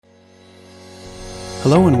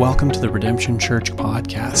Hello and welcome to the Redemption Church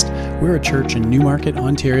podcast. We're a church in Newmarket,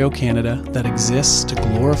 Ontario, Canada that exists to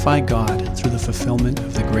glorify God through the fulfillment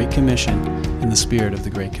of the Great Commission in the spirit of the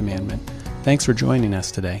Great Commandment. Thanks for joining us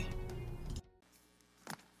today.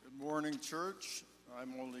 Good morning, church.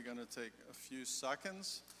 I'm only going to take a few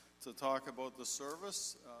seconds to talk about the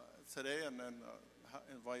service today and then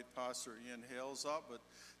invite Pastor Ian Hales up. But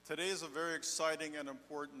today is a very exciting and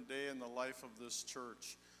important day in the life of this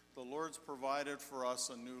church. The Lord's provided for us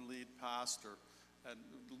a new lead pastor, and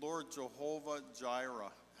Lord Jehovah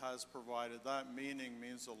Jireh has provided. That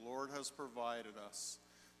means the Lord has provided us.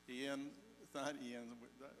 That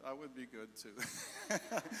would be good too.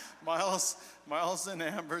 Miles and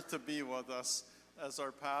Amber to be with us as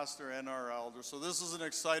our pastor and our elder. So this is an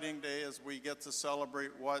exciting day as we get to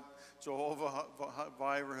celebrate what Jehovah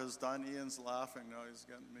Jireh has done. Ian's laughing now, he's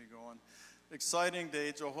getting me going. Exciting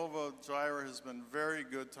day. Jehovah Jireh has been very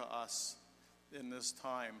good to us in this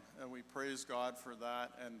time, and we praise God for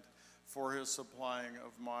that and for his supplying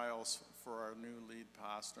of Miles for our new lead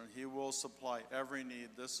pastor. And he will supply every need.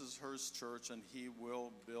 This is his church, and he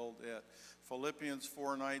will build it. Philippians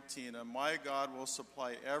 4:19, and my God will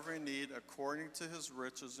supply every need according to his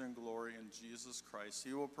riches and glory in Jesus Christ.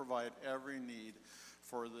 He will provide every need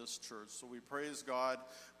for this church. So we praise God.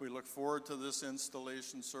 We look forward to this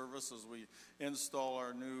installation service as we install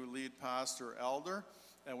our new lead pastor elder.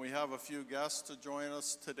 And we have a few guests to join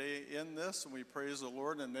us today in this, and we praise the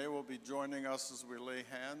Lord, and they will be joining us as we lay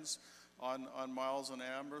hands on Miles and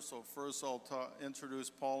Amber. So first I'll introduce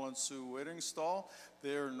Paul and Sue Whittingstall.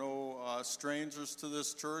 They are no strangers to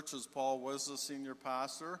this church, as Paul was the senior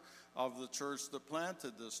pastor of the church that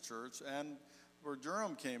planted this church, and where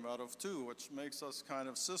Durham came out of too, which makes us kind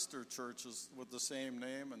of sister churches with the same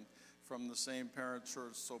name and from the same parent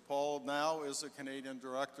church. So Paul now is a Canadian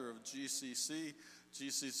director of GCC.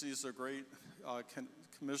 GCC is a great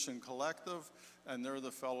commission collective, and they're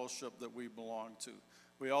the fellowship that we belong to.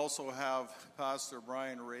 We also have Pastor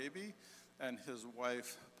Brian Raby and his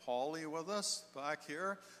wife Polly with us back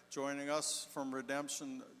here, joining us from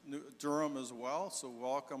Redemption Durham as well. So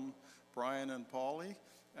welcome Brian and Polly.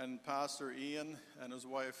 And Pastor Ian and his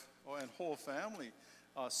wife and whole family,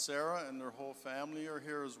 Sarah and their whole family are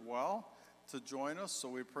here as well to join us. So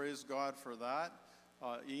we praise God for that.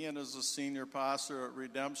 Ian is a senior pastor at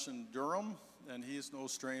Redemption Durham, and he's no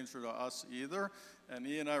stranger to us either. And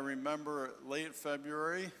Ian, I remember late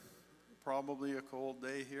February, probably a cold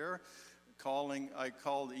day here, I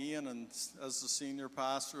called Ian, and as the senior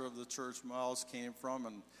pastor of the church Miles came from,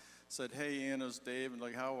 and said, "Hey, Ian, it's Dave," and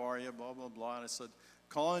like, "How are you?" Blah, blah, blah. And I said,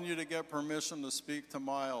 "Calling you to get permission to speak to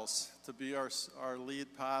Miles, to be our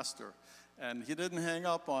lead pastor." And he didn't hang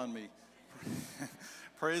up on me.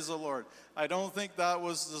 Praise the Lord. I don't think that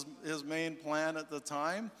was his main plan at the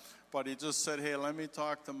time, but he just said, "Hey, let me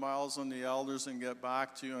talk to Miles and the elders and get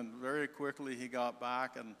back to you." And very quickly he got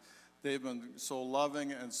back, and they've been so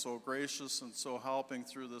loving and so gracious and so helping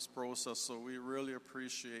through this process. So we really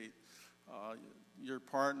appreciate your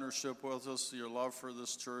partnership with us, your love for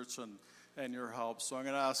this church, and your help. So I'm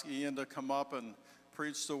going to ask Ian to come up and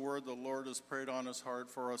preach the word the Lord has prayed on his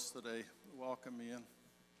heart for us today. Welcome, Ian.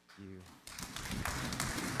 Thank you.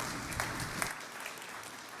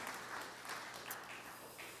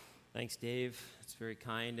 Thanks, Dave. It's very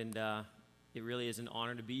kind, and it really is an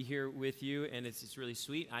honor to be here with you, and it's really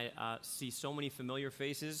sweet. I see so many familiar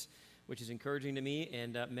faces, which is encouraging to me,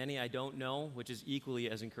 and many I don't know, which is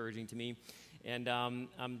equally as encouraging to me. And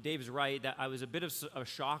Dave's right, that I was a bit of a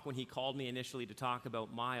shock when he called me initially to talk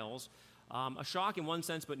about Miles. A shock in one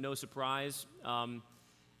sense, but no surprise.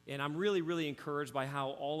 And I'm really, really encouraged by how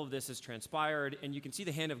all of this has transpired. And you can see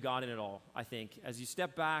the hand of God in it all, I think. As you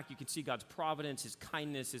step back, you can see God's providence, his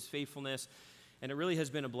kindness, his faithfulness. And it really has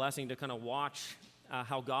been a blessing to kind of watch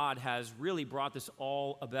how God has really brought this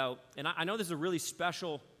all about. And I know this is a really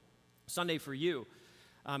special Sunday for you.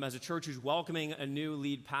 As a church who's welcoming a new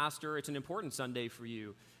lead pastor, it's an important Sunday for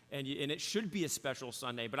you, and it should be a special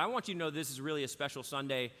Sunday. But I want you to know this is really a special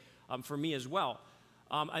Sunday for me as well.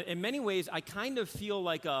 In many ways, I kind of feel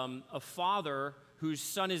like a father whose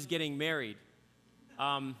son is getting married.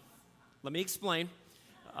 Let me explain.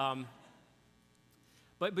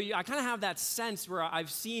 But I kind of have that sense where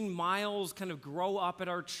I've seen Miles kind of grow up at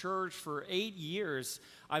our church for 8 years.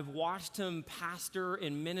 I've watched him pastor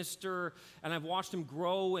and minister, and I've watched him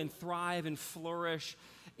grow and thrive and flourish.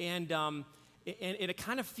 And it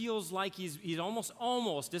kind of feels like he's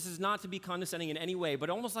almost, this is not to be condescending in any way,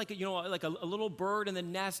 but almost like, like a little bird in the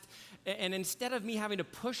nest. And instead of me having to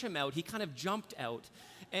push him out, he kind of jumped out.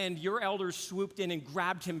 And your elders swooped in and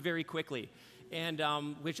grabbed him very quickly. And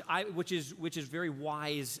which is very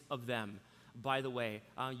wise of them. by the way,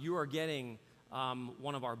 you are getting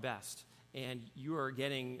one of our best, and you are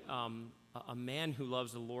getting a man who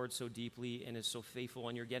loves the Lord so deeply and is so faithful,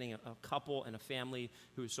 and you're getting a couple and a family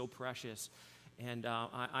who is so precious. And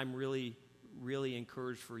I'm really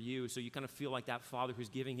encouraged for you. So you kind of feel like that father who's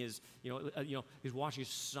giving his, he's watching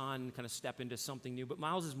his son kind of step into something new. But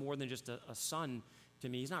Miles is more than just a son to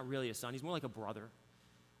me. He's not really a son. He's more like a brother.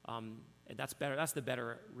 And that's better. That's the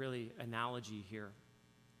better, really, analogy here.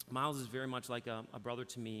 Miles is very much like a brother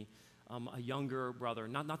to me, a younger brother,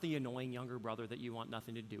 not the annoying younger brother that you want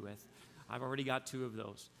nothing to do with. I've already got 2 of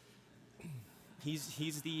those.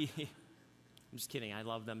 He's the, I'm just kidding, I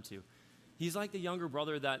love them too. He's like the younger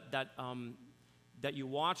brother that you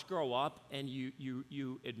watch grow up and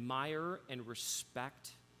you admire and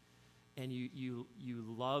respect, and you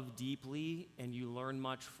love deeply and you learn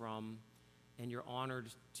much from, and you're honored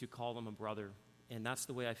to call him a brother. And that's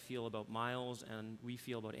the way I feel about Miles, and we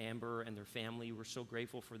feel about Amber and their family. We're so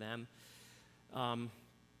grateful for them.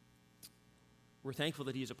 We're thankful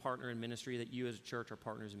that he's a partner in ministry, that you as a church are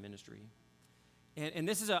partners in ministry. And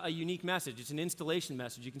this is a unique message. It's an installation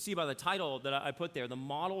message. You can see by the title that I put there, The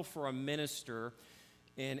Model for a Minister.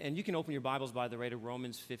 And you can open your Bibles, by the way, to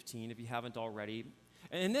Romans 15 if you haven't already.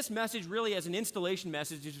 And this message really, as an installation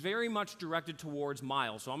message, is very much directed towards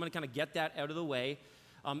Miles. So I'm going to kind of get that out of the way.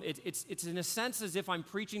 It's in a sense as if I'm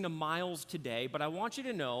preaching to Miles today, but I want you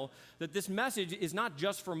to know that this message is not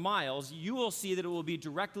just for Miles. You will see that it will be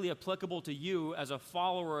directly applicable to you as a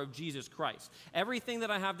follower of Jesus Christ. Everything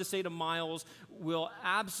that I have to say to Miles will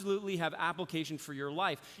absolutely have application for your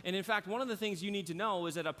life. And in fact, one of the things you need to know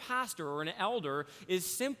is that a pastor or an elder is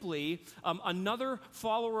simply another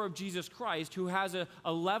follower of Jesus Christ who has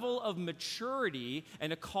a level of maturity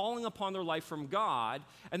and a calling upon their life from God,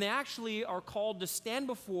 and they actually are called to stand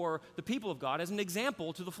before the people of God as an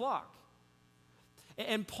example to the flock.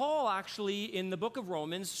 And Paul actually, in the book of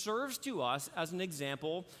Romans, serves to us as an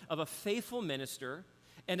example of a faithful minister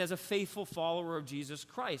and as a faithful follower of Jesus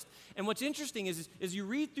Christ. And what's interesting is you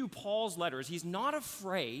read through Paul's letters, he's not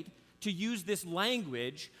afraid to use this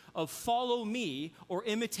language of follow me or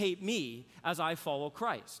imitate me as I follow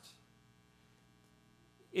Christ.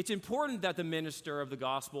 It's important that the minister of the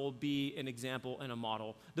gospel be an example and a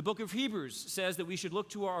model. The book of Hebrews says that we should look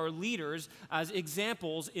to our leaders as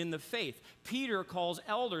examples in the faith. Peter calls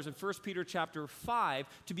elders in 1 Peter chapter 5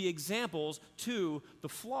 to be examples to the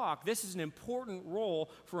flock. This is an important role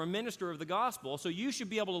for a minister of the gospel. So you should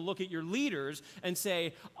be able to look at your leaders and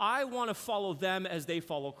say, I want to follow them as they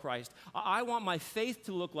follow Christ. I want my faith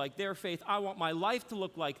to look like their faith. I want my life to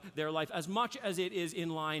look like their life as much as it is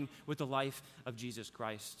in line with the life of Jesus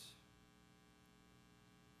Christ.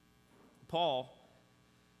 Paul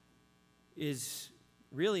is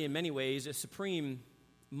really, in many ways, a supreme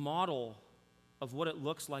model of what it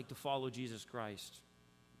looks like to follow Jesus Christ,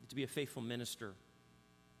 to be a faithful minister.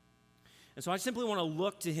 And so I simply want to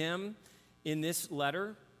look to him in this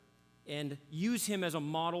letter and use him as a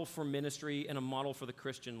model for ministry and a model for the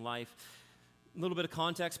Christian life. A little bit of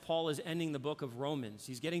context, Paul is ending the book of Romans.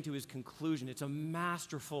 He's getting to his conclusion. It's a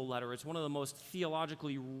masterful letter. It's one of the most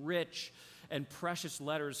theologically rich and precious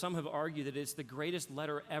letters. Some have argued that it's the greatest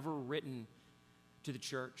letter ever written to the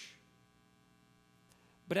church.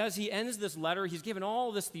 But as he ends this letter, he's given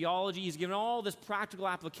all this theology, he's given all this practical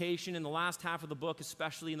application in the last half of the book,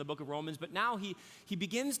 especially in the book of Romans. But now he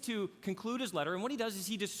begins to conclude his letter, and what he does is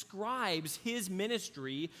he describes his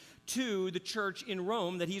ministry to the church in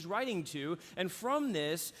Rome that he's writing to. And from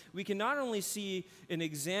this, we can not only see an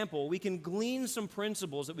example, we can glean some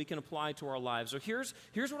principles that we can apply to our lives. So here's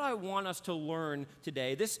what I want us to learn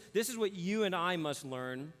today. This is what you and I must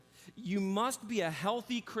learn. You must be a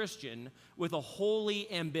healthy Christian with a holy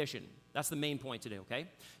ambition. That's the main point today, okay?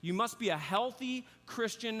 You must be a healthy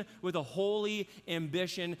Christian with a holy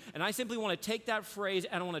ambition. And I simply want to take that phrase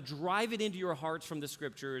and I want to drive it into your hearts from the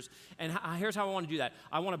scriptures. And here's how I want to do that.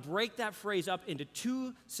 I want to break that phrase up into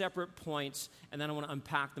 2 separate points, and then I want to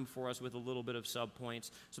unpack them for us with a little bit of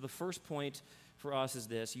subpoints. So the first point for us is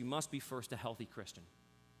this: you must be first a healthy Christian.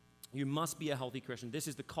 You must be a healthy Christian. This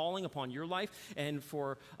is the calling upon your life, and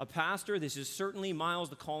for a pastor, this is certainly, Miles,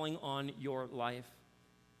 the calling on your life.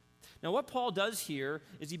 Now, what Paul does here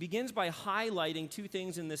is he begins by highlighting 2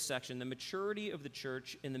 things in this section: the maturity of the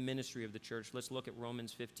church and the ministry of the church. Let's look at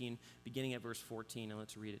Romans 15, beginning at verse 14, and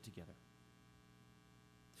let's read it together.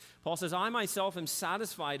 Paul says, I myself am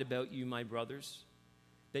satisfied about you, my brothers,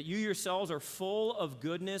 that you yourselves are full of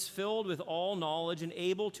goodness, filled with all knowledge, and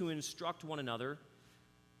able to instruct one another.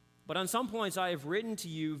 But on some points I have written to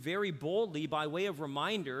you very boldly by way of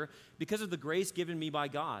reminder, because of the grace given me by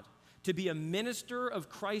God, to be a minister of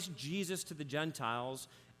Christ Jesus to the Gentiles,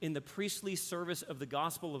 in the priestly service of the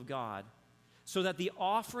gospel of God, so that the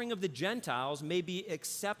offering of the Gentiles may be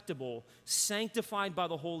acceptable, sanctified by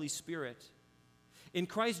the Holy Spirit. In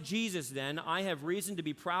Christ Jesus, then, I have reason to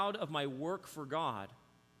be proud of my work for God.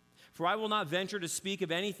 For I will not venture to speak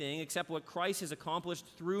of anything except what Christ has accomplished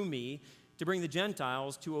through me to bring the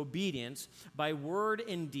Gentiles to obedience by word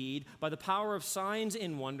and deed, by the power of signs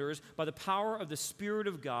and wonders, by the power of the Spirit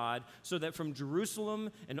of God, so that from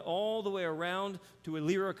Jerusalem and all the way around to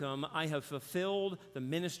Illyricum I have fulfilled the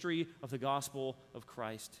ministry of the gospel of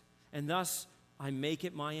Christ. And thus I make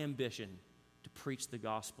it my ambition to preach the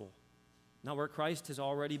gospel, not where Christ has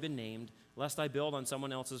already been named, lest I build on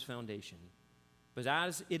someone else's foundation. But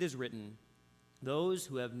as it is written, those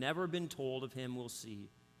who have never been told of him will see,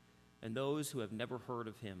 and those who have never heard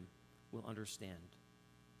of him will understand.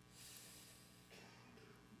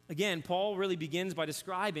 Again, Paul really begins by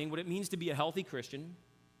describing what it means to be a healthy Christian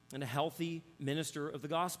and a healthy minister of the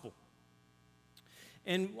gospel.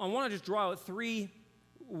 And I want to just draw out three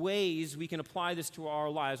ways we can apply this to our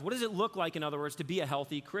lives. What does it look like, in other words, to be a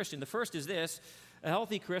healthy Christian? The first is this: a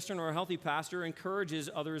healthy Christian or a healthy pastor encourages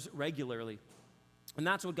others regularly. And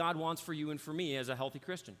that's what God wants for you and for me as a healthy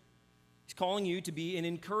Christian. He's calling you to be an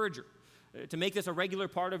encourager, to make this a regular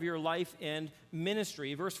part of your life and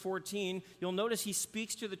ministry. Verse 14, you'll notice he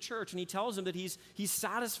speaks to the church and he tells them that he's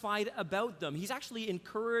satisfied about them. He's actually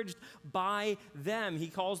encouraged by them. He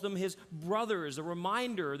calls them his brothers, a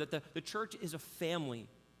reminder that the church is a family.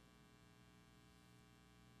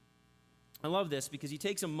 I love this because he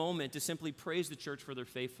takes a moment to simply praise the church for their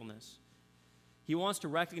faithfulness. He wants to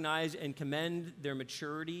recognize and commend their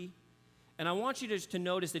maturity. And I want you to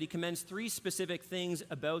notice that he commends three specific things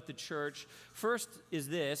about the church. First is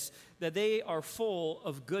this, that they are full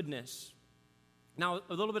of goodness. Now,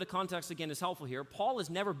 a little bit of context again is helpful here. Paul has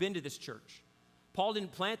never been to this church. Paul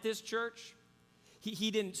didn't plant this church. He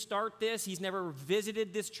didn't start this. He's never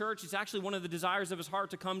visited this church. It's actually one of the desires of his heart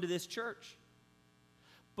to come to this church.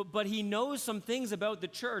 But he knows some things about the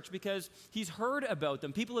church because he's heard about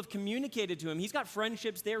them. People have communicated to him. He's got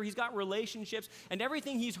friendships there. He's got relationships. And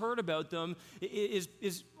everything he's heard about them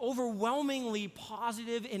is overwhelmingly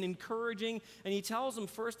positive and encouraging. And he tells them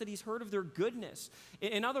first that he's heard of their goodness.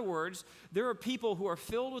 In other words, there are people who are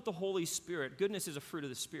filled with the Holy Spirit. Goodness is a fruit of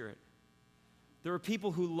the Spirit. There are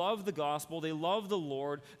people who love the gospel. They love the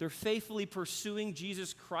Lord. They're faithfully pursuing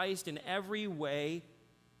Jesus Christ in every way.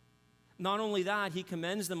 Not only that, he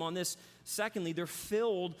commends them on this. Secondly, they're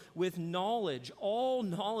filled with knowledge. All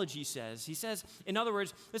knowledge, he says. He says, in other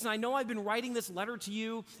words, listen, I know I've been writing this letter to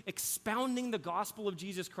you, expounding the gospel of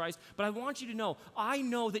Jesus Christ, but I want you to know, I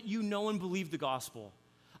know that you know and believe the gospel.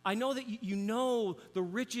 I know that you know the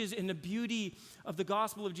riches and the beauty of the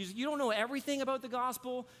gospel of Jesus. You don't know everything about the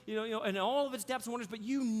gospel, and all of its depths and wonders, but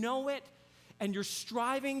you know it, and you're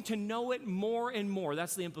striving to know it more and more.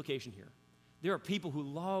 That's the implication here. There are people who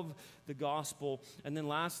love the gospel. And then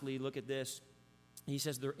lastly, look at this. He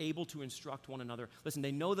says they're able to instruct one another. Listen,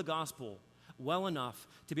 they know the gospel well enough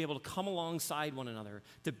to be able to come alongside one another,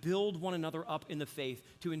 to build one another up in the faith,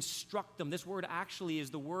 to instruct them. This word actually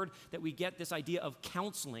is the word that we get this idea of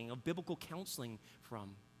counseling, of biblical counseling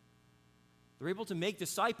from. They're able to make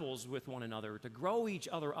disciples with one another, to grow each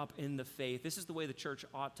other up in the faith. This is the way the church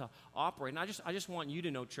ought to operate. And I just want you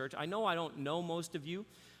to know, church, I know I don't know most of you.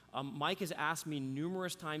 Mike has asked me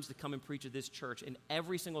numerous times to come and preach at this church, and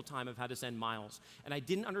every single time I've had to send Miles. And I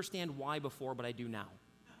didn't understand why before, but I do now.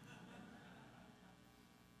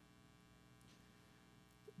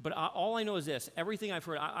 But all I know is this. Everything I've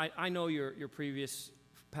heard, I know your previous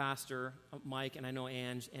pastor, Mike, and I know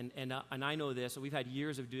Ange, and I know this. So we've had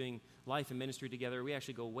years of doing life and ministry together. We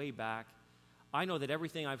actually go way back. I know that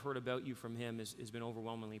everything I've heard about you from him has been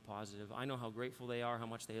overwhelmingly positive. I know how grateful they are, how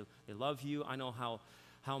much they love you. I know how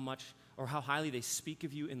much or how highly they speak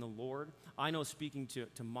of you in the Lord. I know speaking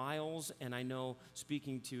to Miles, and I know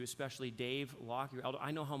speaking to especially Dave Locke, your elder,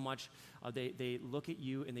 I know how much they look at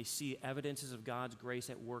you and they see evidences of God's grace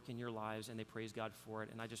at work in your lives, and they praise God for it.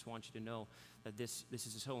 And I just want you to know that this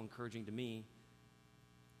is so encouraging to me.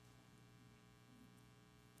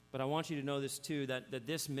 But I want you to know this too, that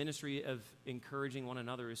this ministry of encouraging one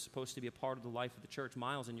another is supposed to be a part of the life of the church.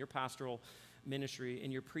 Miles, in your pastoral ministry,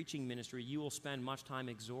 in your preaching ministry, you will spend much time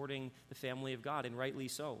exhorting the family of God, and rightly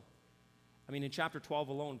so. I mean, in chapter 12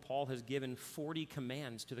 alone, Paul has given 40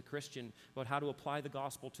 commands to the Christian about how to apply the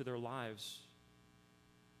gospel to their lives.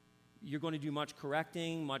 You're going to do much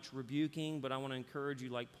correcting, much rebuking, but I want to encourage you,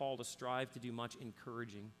 like Paul, to strive to do much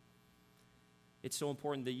encouraging. It's so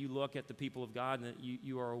important that you look at the people of God and that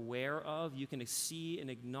you are aware of, you can see and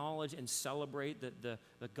acknowledge and celebrate the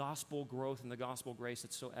gospel growth and the gospel grace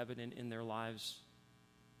that's so evident in their lives.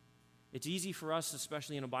 It's easy for us,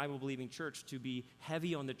 especially in a Bible-believing church, to be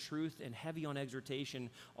heavy on the truth and heavy on exhortation,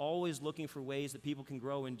 always looking for ways that people can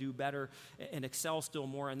grow and do better and excel still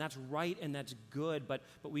more, and that's right and that's good, but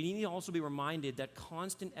we need to also be reminded that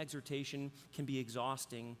constant exhortation can be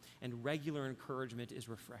exhausting and regular encouragement is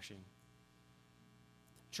refreshing.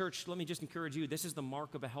 Church, let me just encourage you, this is the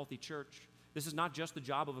mark of a healthy church. This is not just the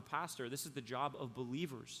job of a pastor, this is the job of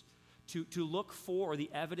believers. To look for the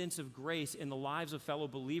evidence of grace in the lives of fellow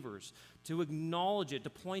believers, to acknowledge it, to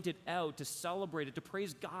point it out, to celebrate it, to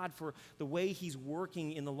praise God for the way He's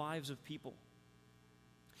working in the lives of people.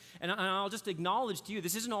 And I'll just acknowledge to you,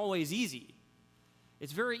 this isn't always easy.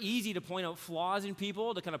 It's very easy to point out flaws in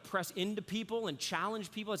people, to kind of press into people and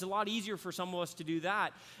challenge people. It's a lot easier for some of us to do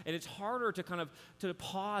that. And it's harder to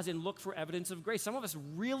pause and look for evidence of grace. Some of us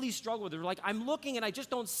really struggle with it. They're like, I'm looking and I just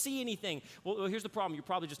don't see anything. Well, here's the problem. You're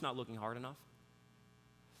probably just not looking hard enough.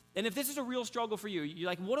 And if this is a real struggle for you, you're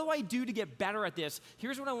like, what do I do to get better at this?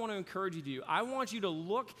 Here's what I want to encourage you to do. I want you to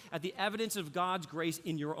look at the evidence of God's grace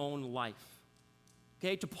in your own life.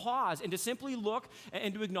 Okay, to pause and to simply look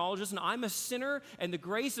and to acknowledge, listen, I'm a sinner and the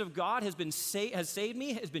grace of God has saved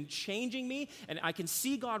me, has been changing me, and I can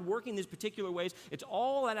see God working in these particular ways. It's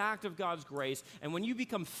all an act of God's grace. And when you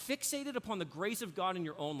become fixated upon the grace of God in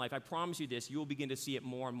your own life, I promise you this, you will begin to see it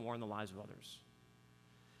more and more in the lives of others.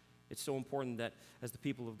 It's so important that as the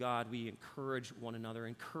people of God, we encourage one another.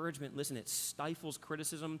 Encouragement, listen, it stifles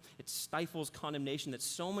criticism, it stifles condemnation that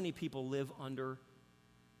so many people live under.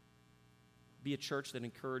 Be a church that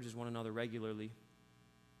encourages one another regularly.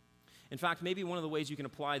 In fact, maybe one of the ways you can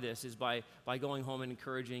apply this is by going home and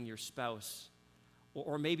encouraging your spouse.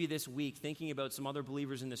 Or maybe this week, thinking about some other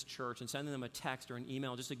believers in this church and sending them a text or an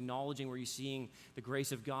email, just acknowledging where you're seeing the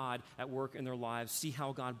grace of God at work in their lives. See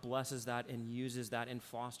how God blesses that and uses that and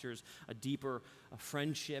fosters a deeper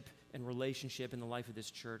friendship and relationship in the life of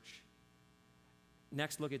this church.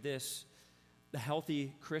 Next, look at this. The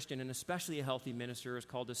healthy Christian, and especially a healthy minister, is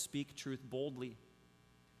called to speak truth boldly.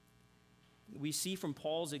 We see from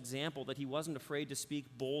Paul's example that he wasn't afraid to speak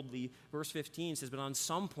boldly. Verse 15 says, but on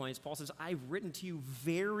some points, Paul says, I've written to you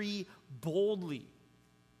very boldly.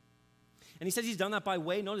 And he says he's done that by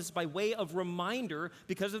way of reminder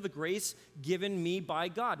because of the grace given me by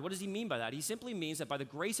God. What does he mean by that? He simply means that by the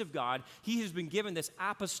grace of God, he has been given this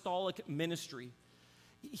apostolic ministry.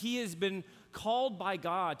 He has been called by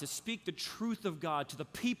God to speak the truth of God to the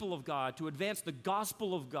people of God, to advance the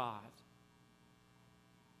gospel of God.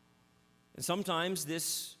 And sometimes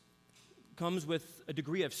this comes with a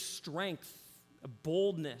degree of strength, a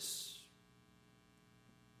boldness.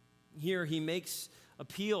 Here he makes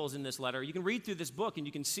appeals in this letter. You can read through this book and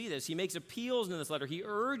you can see this. He makes appeals in this letter. He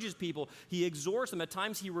urges people. He exhorts them. At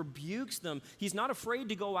times he rebukes them. He's not afraid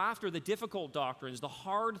to go after the difficult doctrines, the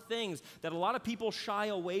hard things that a lot of people shy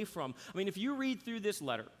away from. I mean, if you read through this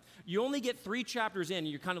letter, you only get 3 chapters in and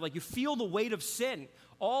you're kind of like, you feel the weight of sin.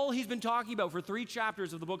 All he's been talking about for 3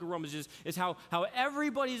 chapters of the book of Romans is how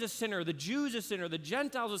everybody's a sinner. The Jews a sinner, the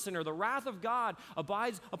Gentiles a sinner. The wrath of God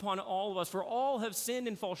abides upon all of us. For all have sinned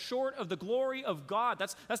and fall short of the glory of God.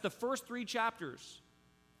 That's the first 3 chapters.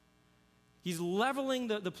 He's leveling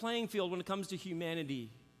the playing field when it comes to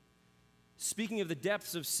humanity. Speaking of the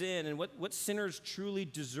depths of sin and what sinners truly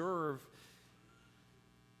deserve.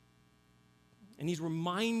 And he's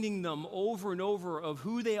reminding them over and over of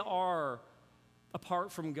who they are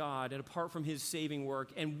apart from God and apart from his saving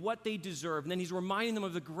work and what they deserve. And then he's reminding them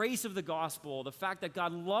of the grace of the gospel, the fact that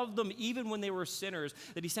God loved them even when they were sinners,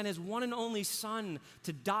 that he sent his one and only Son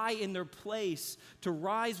to die in their place, to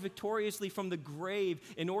rise victoriously from the grave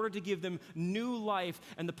in order to give them new life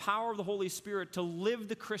and the power of the Holy Spirit to live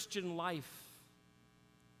the Christian life.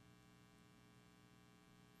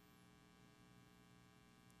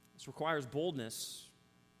 This requires boldness.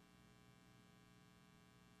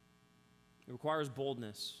 It requires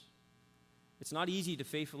boldness. It's not easy to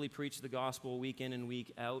faithfully preach the gospel week in and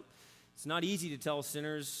week out. It's not easy to tell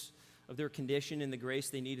sinners of their condition and the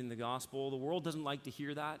grace they need in the gospel. The world doesn't like to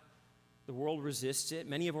hear that. The world resists it.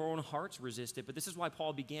 Many of our own hearts resist it. But this is why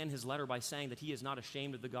Paul began his letter by saying that he is not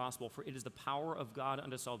ashamed of the gospel, for it is the power of God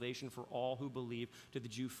unto salvation for all who believe, to the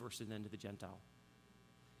Jew first and then to the Gentile.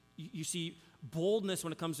 You see, boldness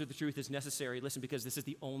when it comes to the truth is necessary. Listen, because this is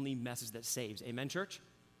the only message that saves. Amen, church?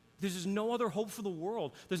 There's no other hope for the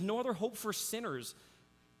world. There's no other hope for sinners.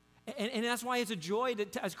 And that's why it's a joy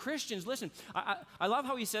to as Christians, listen, I love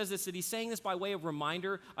how he says this, that he's saying this by way of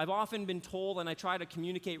reminder. I've often been told, and I try to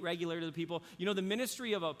communicate regularly to the people, the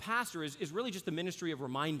ministry of a pastor is really just the ministry of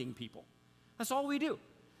reminding people. That's all we do.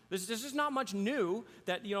 There's just not much new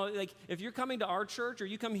that, like if you're coming to our church or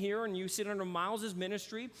you come here and you sit under Miles's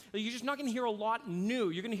ministry, you're just not going to hear a lot new.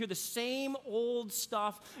 You're going to hear the same old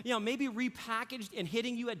stuff, maybe repackaged and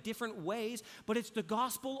hitting you at different ways, but it's the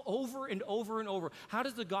gospel over and over and over. How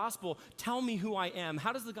does the gospel tell me who I am?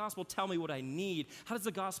 How does the gospel tell me what I need? How does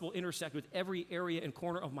the gospel intersect with every area and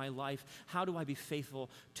corner of my life? How do I be faithful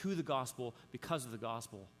to the gospel because of the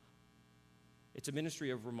gospel? It's a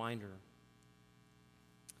ministry of reminder.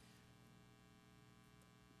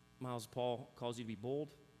 Miles, Paul calls you to be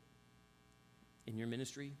bold in your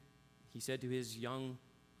ministry. He said to his young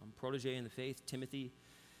protege in the faith, Timothy,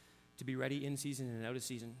 to be ready in season and out of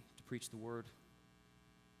season to preach the word.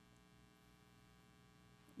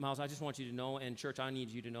 Miles, I just want you to know, and church, I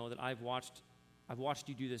need you to know that I've watched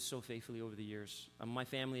you do this so faithfully over the years. My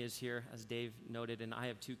family is here, as Dave noted, and I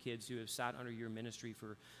have 2 kids who have sat under your ministry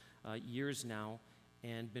for years now,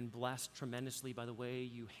 and been blessed tremendously by the way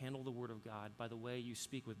you handle the Word of God, by the way you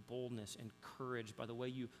speak with boldness and courage, by the way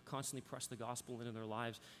you constantly press the gospel into their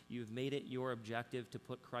lives. You've made it your objective to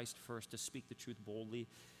put Christ first, to speak the truth boldly.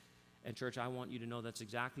 And church, I want you to know that's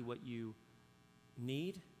exactly what you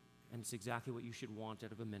need, and it's exactly what you should want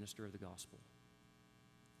out of a minister of the gospel.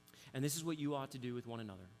 And this is what you ought to do with one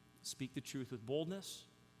another. Speak the truth with boldness.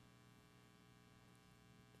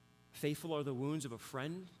 Faithful are the wounds of a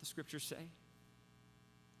friend, the scriptures say.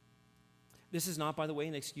 This is not, by the way,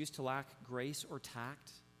 an excuse to lack grace or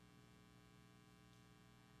tact.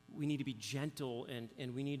 We need to be gentle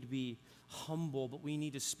and we need to be humble, but we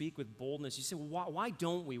need to speak with boldness. You say, well, why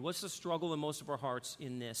don't we? What's the struggle in most of our hearts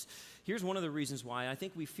in this? Here's one of the reasons why. I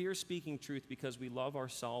think we fear speaking truth because we love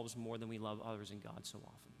ourselves more than we love others and God so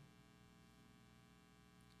often.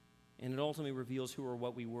 And it ultimately reveals who or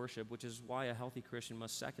what we worship, which is why a healthy Christian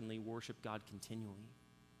must, secondly, worship God continually.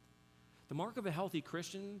 The mark of a healthy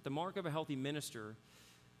Christian, the mark of a healthy minister,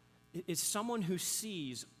 is someone who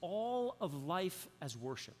sees all of life as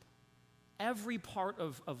worship. Every part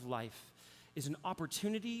of life is an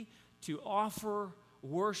opportunity to offer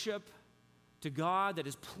worship to God that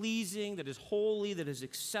is pleasing, that is holy, that is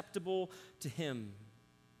acceptable to Him.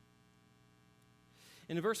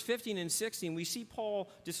 In verse 15 and 16, we see Paul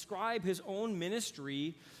describe his own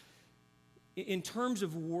ministry in terms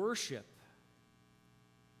of worship.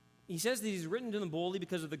 He says that he's written to them boldly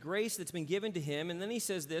because of the grace that's been given to him. And then he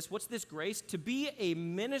says this, what's this grace? To be a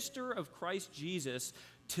minister of Christ Jesus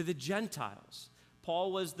to the Gentiles.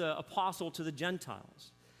 Paul was the apostle to the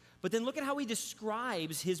Gentiles. But then look at how he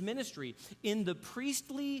describes his ministry in the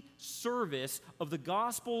priestly service of the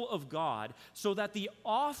gospel of God, so that the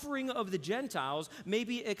offering of the Gentiles may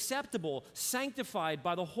be acceptable, sanctified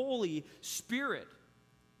by the Holy Spirit.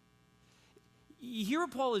 You hear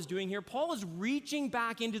what Paul is doing here? Paul is reaching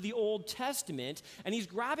back into the Old Testament, and he's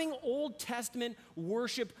grabbing Old Testament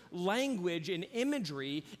worship language and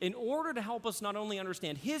imagery in order to help us not only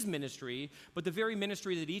understand his ministry, but the very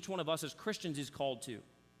ministry that each one of us as Christians is called to.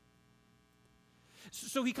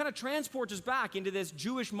 So he kind of transports us back into this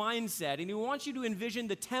Jewish mindset, and he wants you to envision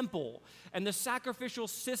the temple and the sacrificial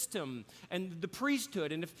system and the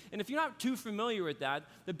priesthood. And if you're not too familiar with that,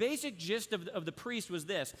 the basic gist of the priest was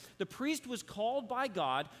this. The priest was called by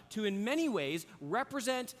God to, in many ways,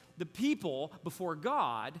 represent the people before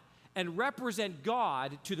God and represent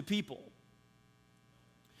God to the people.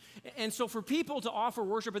 And so for people to offer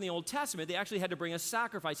worship in the Old Testament, they actually had to bring a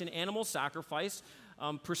sacrifice, an animal sacrifice,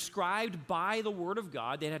 prescribed by the Word of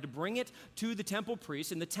God. They had to bring it to the temple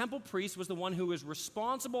priest, and the temple priest was the one who was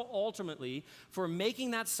responsible ultimately for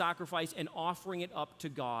making that sacrifice and offering it up to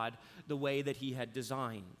God the way that he had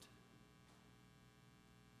designed.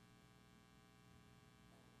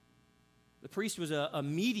 The priest was a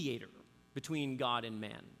mediator between God and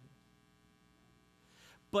man.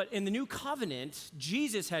 But in the new covenant,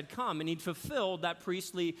 Jesus had come and he'd fulfilled that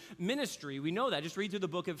priestly ministry. We know that. Just read through the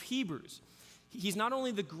book of Hebrews. He's not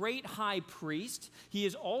only the great high priest, he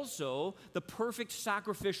is also the perfect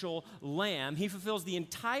sacrificial lamb. He fulfills the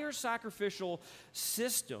entire sacrificial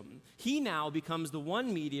system. He now becomes the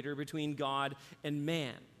one mediator between God and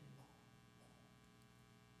man.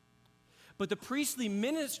 But the priestly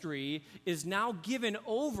ministry is now given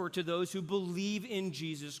over to those who believe in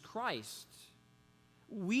Jesus Christ.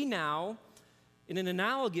 We now, in an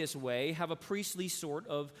analogous way, have a priestly sort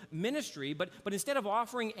of ministry, but instead of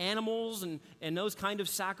offering animals and those kind of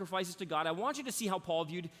sacrifices to God, I want you to see how Paul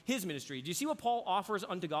viewed his ministry. Do you see what Paul offers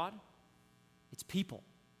unto God? It's people.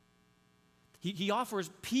 He offers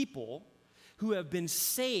people who have been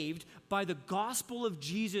saved by the gospel of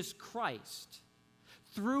Jesus Christ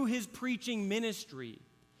through his preaching ministry.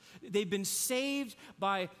 They've been saved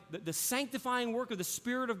by the sanctifying work of the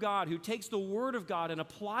Spirit of God, who takes the Word of God and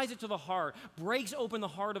applies it to the heart, breaks open the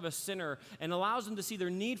heart of a sinner, and allows them to see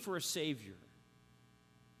their need for a Savior.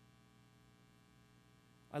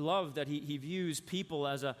 I love that he views people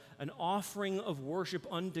as an offering of worship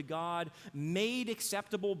unto God, made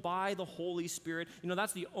acceptable by the Holy Spirit. You know,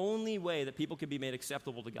 that's the only way that people can be made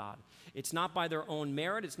acceptable to God. It's not by their own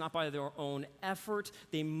merit. It's not by their own effort.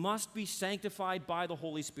 They must be sanctified by the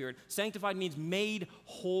Holy Spirit. Sanctified means made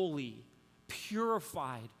holy,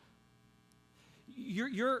 purified.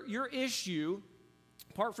 Your issue,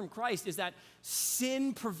 apart from Christ, is that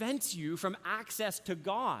sin prevents you from access to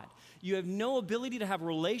God. You have no ability to have a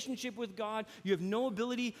relationship with God. You have no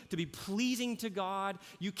ability to be pleasing to God.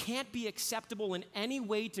 You can't be acceptable in any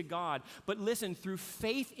way to God. But listen, through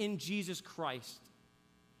faith in Jesus Christ,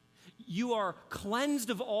 you are cleansed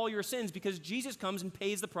of all your sins because Jesus comes and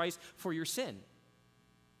pays the price for your sin.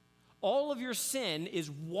 All of your sin is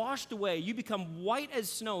washed away. You become white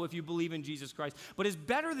as snow if you believe in Jesus Christ. But it's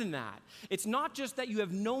better than that. It's not just that you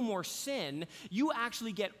have no more sin. You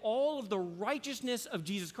actually get all of the righteousness of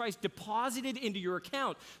Jesus Christ deposited into your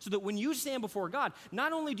account so that when you stand before God,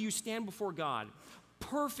 not only do you stand before God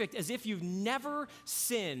perfect as if you've never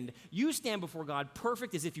sinned, you stand before God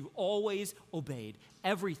perfect as if you've always obeyed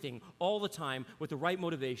everything all the time with the right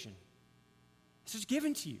motivation. This is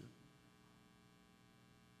given to you.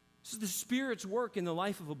 This is the Spirit's work in the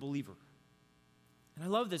life of a believer. And I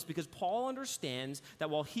love this because Paul understands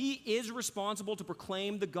that while he is responsible to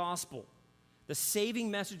proclaim the gospel, the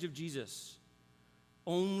saving message of Jesus,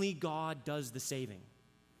 only God does the saving.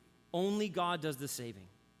 Only God does the saving.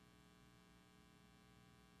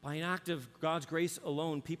 By an act of God's grace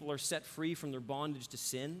alone, people are set free from their bondage to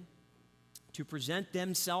sin to present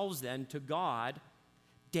themselves then to God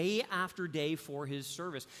day after day for his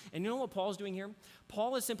service. And you know what Paul's doing here?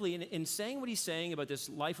 Paul is simply, in saying what he's saying about this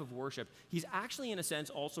life of worship, he's actually, in a sense,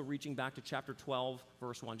 also reaching back to chapter 12,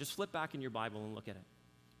 verse 1. Just flip back in your Bible and look at it.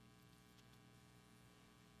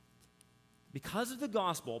 Because of the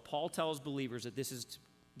gospel, Paul tells believers that this is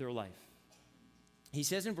their life. He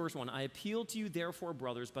says in verse 1, I appeal to you, therefore,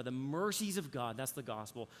 brothers, by the mercies of God, that's the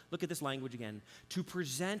gospel. Look at this language again. To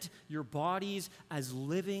present your bodies as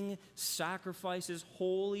living sacrifices,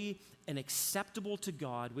 holy and acceptable to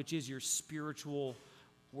God, which is your spiritual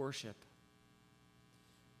worship.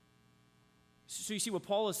 So you see, what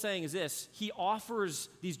Paul is saying is this. He offers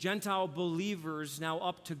these Gentile believers now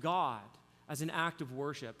up to God as an act of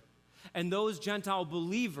worship. And those Gentile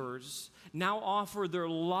believers now offer their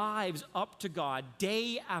lives up to God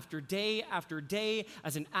day after day after day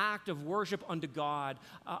as an act of worship unto God.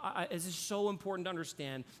 This is so important to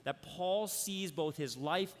understand that Paul sees both his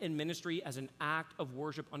life and ministry as an act of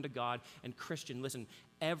worship unto God. And Christian, listen,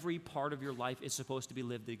 every part of your life is supposed to be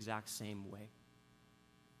lived the exact same way.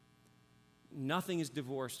 Nothing is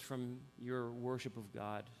divorced from your worship of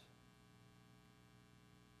God.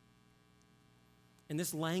 And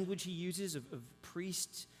this language he uses of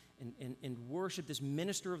priest and worship, this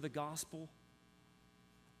minister of the gospel,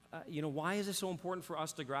 why is this so important for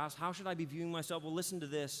us to grasp? How should I be viewing myself? Well, listen to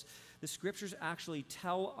this. The scriptures actually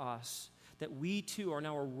tell us that we too are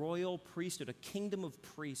now a royal priesthood, a kingdom of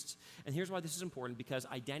priests. And here's why this is important, because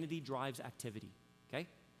identity drives activity, okay?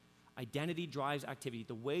 Identity drives activity.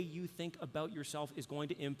 The way you think about yourself is going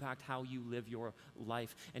to impact how you live your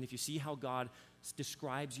life. And if you see how God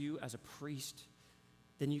describes you as a priest,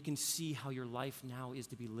 then you can see how your life now is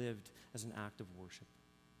to be lived as an act of worship.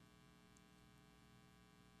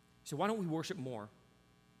 So why don't we worship more?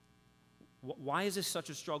 Why is this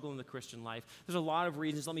such a struggle in the Christian life? There's a lot of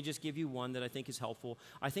reasons. Let me just give you one that I think is helpful.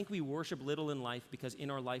 I think we worship little in life because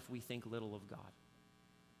in our life we think little of God.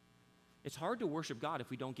 It's hard to worship God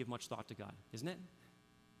if we don't give much thought to God, isn't it?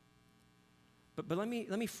 But let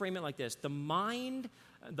me frame it like this. The mind,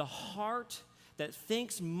 the heart that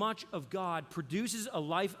thinks much of God produces a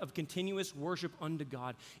life of continuous worship unto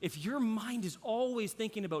God. If your mind is always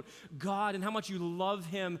thinking about God and how much you love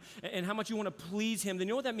him and how much you want to please him, then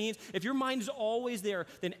you know what that means? If your mind is always there,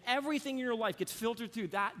 then everything in your life gets filtered through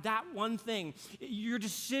that one thing. Your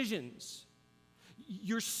decisions,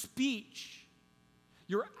 your speech,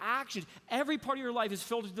 your actions, every part of your life is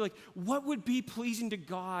filtered through, like, what would be pleasing to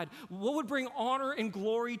God? What would bring honor and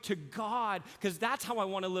glory to God? Because that's how I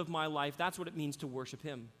want to live my life. That's what it means to worship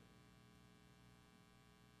him.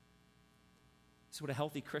 It's what a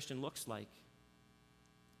healthy Christian looks like.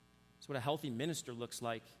 It's what a healthy minister looks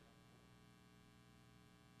like.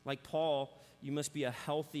 Like Paul, you must be a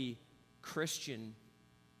healthy Christian.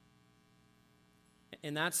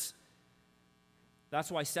 And that's That's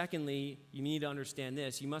why, secondly, you need to understand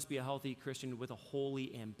this. You must be a healthy Christian with a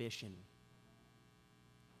holy ambition.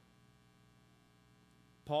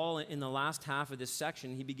 Paul, in the last half of this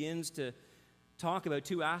section, he begins to talk about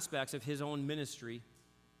two aspects of his own ministry.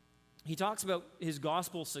 He talks about his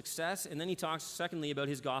gospel success, and then he talks, secondly, about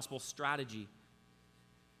his gospel strategy.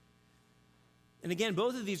 And again,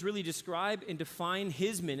 both of these really describe and define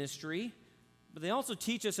his ministry, but they also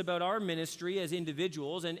teach us about our ministry as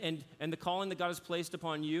individuals and the calling that God has placed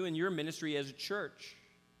upon you and your ministry as a church.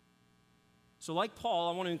 So like Paul,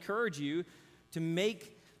 I want to encourage you to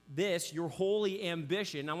make this your holy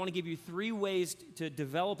ambition. I want to give you 3 ways to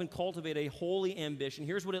develop and cultivate a holy ambition.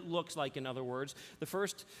 Here's what it looks like, in other words. The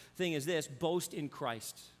first thing is this: boast in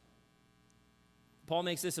Christ. Paul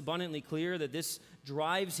makes this abundantly clear that this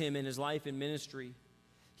drives him in his life and ministry.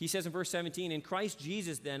 He says in verse 17, "In Christ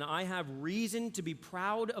Jesus, then, I have reason to be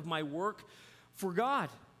proud of my work for God.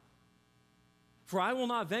 For I will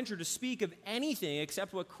not venture to speak of anything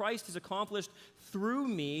except what Christ has accomplished through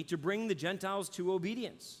me to bring the Gentiles to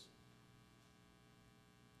obedience."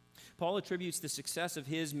 Paul attributes the success of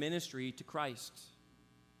his ministry to Christ.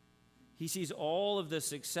 He sees all of the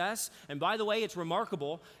success. And by the way, it's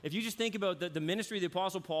remarkable. If you just think about the ministry of the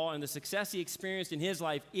Apostle Paul and the success he experienced in his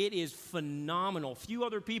life, it is phenomenal. Few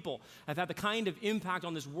other people have had the kind of impact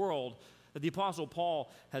on this world that the Apostle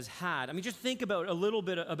Paul has had. I mean, just think about a little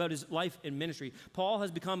bit about his life and ministry. Paul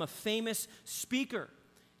has become a famous speaker.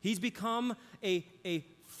 He's become a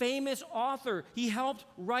famous author. He helped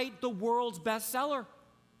write the world's bestseller.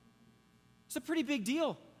 It's a pretty big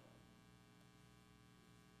deal.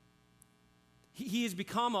 He has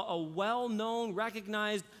become a well-known,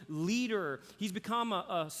 recognized leader. He's become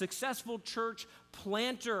a successful church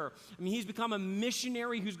planter. I mean, he's become a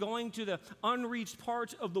missionary who's going to the unreached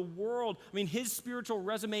parts of the world. I mean, his spiritual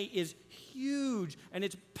resume is huge and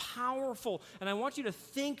it's powerful. And I want you to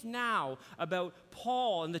think now about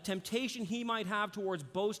Paul and the temptation he might have towards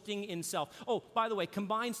boasting in self. Oh, by the way,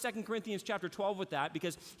 combine 2 Corinthians chapter 12 with that,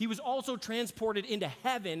 because he was also transported into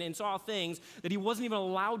heaven and saw things that he wasn't even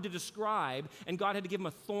allowed to describe, and God had to give him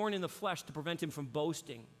a thorn in the flesh to prevent him from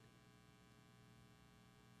boasting.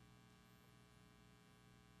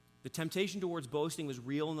 The temptation towards boasting was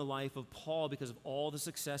real in the life of Paul because of all the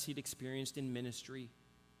success he'd experienced in ministry.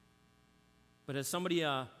 But as somebody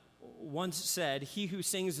once said, he who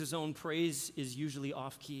sings his own praise is usually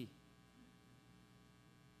off-key.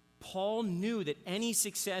 Paul knew that any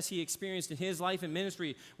success he experienced in his life and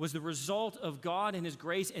ministry was the result of God and his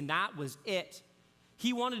grace, and that was it.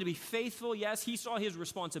 He wanted to be faithful. Yes, he saw his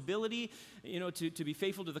responsibility, to be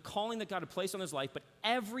faithful to the calling that God had placed on his life, but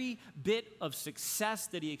every bit of success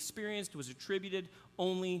that he experienced was attributed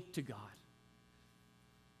only to God.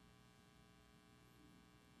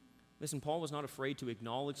 Listen, Paul was not afraid to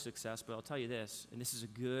acknowledge success, but I'll tell you this, and this is a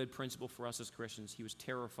good principle for us as Christians: he was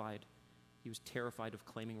terrified. He was terrified of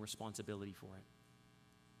claiming responsibility for it.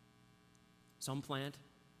 Some plant,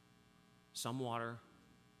 some water,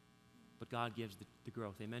 but God gives the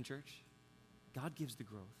growth. Amen, church? God gives the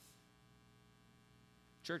growth.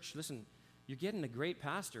 Church, listen, you're getting a great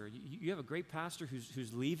pastor. You have a great pastor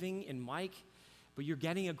who's leaving in Mike, but you're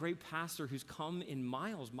getting a great pastor who's come in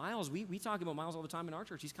Miles. Miles, we talk about Miles all the time in our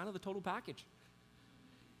church. He's kind of the total package.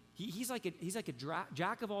 He's like a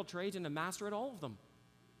jack of all trades and a master at all of them.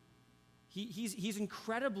 He's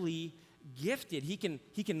incredibly gifted. He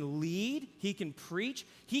can lead, he can preach,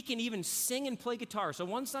 he can even sing and play guitar. So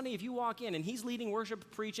one Sunday, if you walk in and he's leading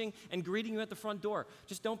worship, preaching, and greeting you at the front door,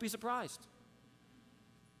 just don't be surprised.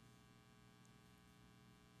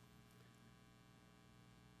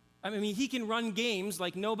 I mean, he can run games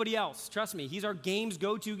like nobody else. Trust me, he's our games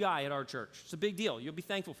go-to guy at our church. It's a big deal. You'll be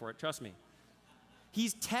thankful for it, trust me.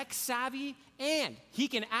 He's tech savvy and he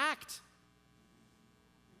can act.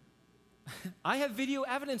 I have video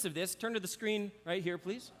evidence of this. Turn to the screen right here,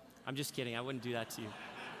 please. I'm just kidding. I wouldn't do that to you.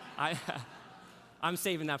 I'm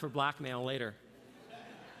saving that for blackmail later.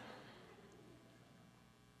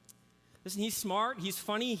 Listen, he's smart, he's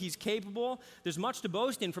funny, he's capable. There's much to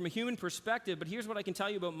boast in from a human perspective, but here's what I can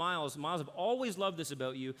tell you about Miles. Miles, I've always loved this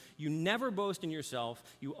about you. You never boast in yourself.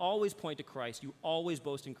 You always point to Christ. You always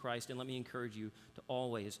boast in Christ, and let me encourage you to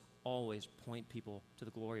always, always point people to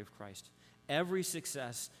the glory of Christ. Every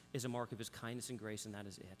success is a mark of his kindness and grace, and that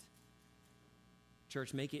is it.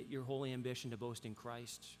 Church, make it your holy ambition to boast in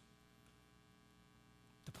Christ.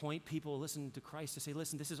 To point people, listen, to Christ, to say,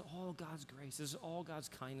 listen, this is all God's grace. This is all God's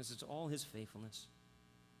kindness. It's all his faithfulness.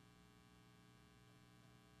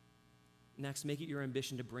 Next, make it your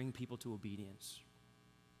ambition to bring people to obedience.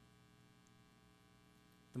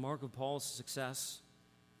 The mark of Paul's success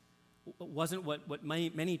wasn't what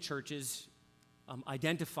many churches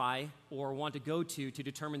identify or want to go to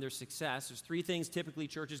determine their success. There's three things typically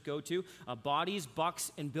churches go to: bodies,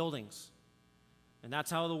 bucks, and buildings. And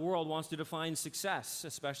that's how the world wants to define success,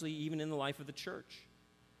 especially even in the life of the church.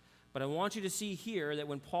 But I want you to see here that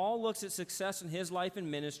when Paul looks at success in his life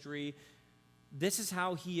and ministry, this is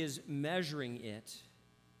how he is measuring it.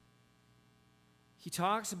 He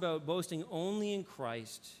talks about boasting only in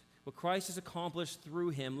Christ, what Christ has accomplished through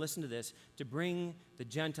him, listen to this, to bring the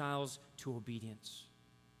Gentiles to obedience.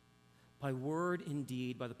 By word and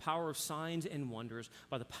deed, by the power of signs and wonders,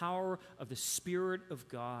 by the power of the Spirit of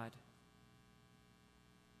God.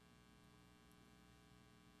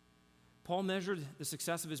 Paul measured the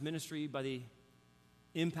success of his ministry by the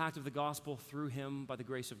impact of the gospel through him, by the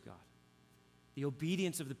grace of God. The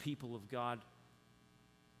obedience of the people of God.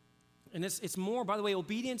 And it's more, by the way,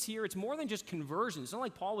 obedience here, it's more than just conversion. It's not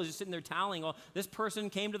like Paul was just sitting there tallying, oh, this person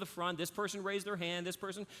came to the front, this person raised their hand, this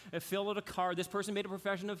person filled out a card, this person made a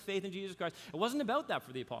profession of faith in Jesus Christ. It wasn't about that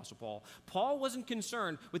for the Apostle Paul. Paul wasn't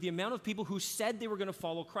concerned with the amount of people who said they were going to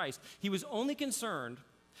follow Christ. He was only concerned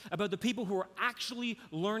about the people who were actually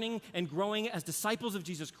learning and growing as disciples of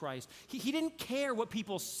Jesus Christ. He didn't care what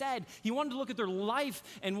people said. He wanted to look at their life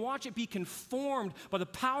and watch it be conformed by the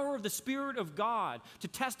power of the Spirit of God to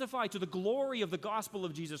testify to the glory of the gospel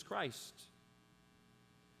of Jesus Christ.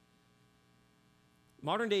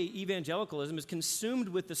 Modern-day evangelicalism is consumed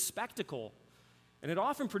with the spectacle, and it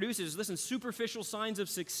often produces, listen, superficial signs of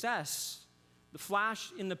success, the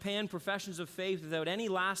flash-in-the-pan professions of faith without any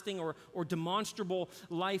lasting or demonstrable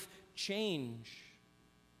life change.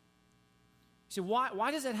 You say,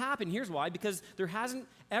 why does that happen? Here's why. Because there hasn't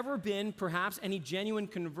ever been perhaps any genuine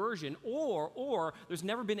conversion, or there's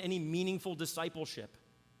never been any meaningful discipleship.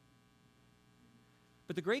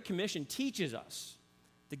 But the Great Commission teaches us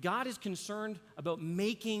that God is concerned about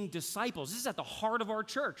making disciples. This is at the heart of our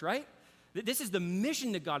church, right? This is the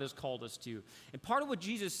mission that God has called us to. And part of what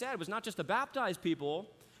Jesus said was not just to baptize people,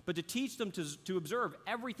 but to teach them to observe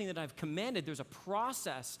everything that I've commanded. There's a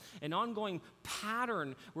process, an ongoing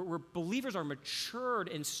pattern where believers are matured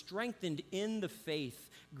and strengthened in the faith,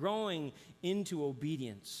 growing into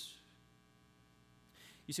obedience.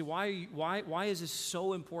 You see, why is this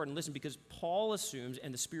so important? Listen, because Paul assumes,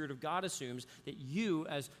 and the Spirit of God assumes, that you,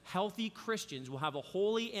 as healthy Christians, will have a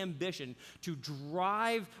holy ambition to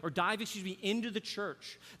dive into the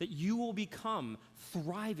church, that you will become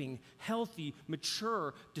thriving, healthy,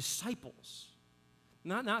 mature disciples.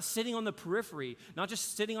 Not sitting on the periphery, not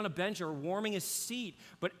just sitting on a bench or warming a seat,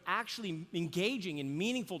 but actually engaging in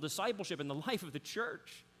meaningful discipleship in the life of the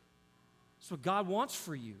church. That's what God wants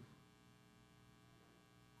for you.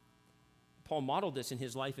 Paul modeled this in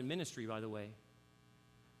his life and ministry, by the way.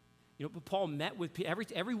 You know, Paul met with people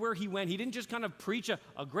everywhere he went. He didn't just kind of preach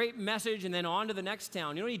a great message and then on to the next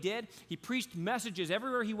town. You know what he did? He preached messages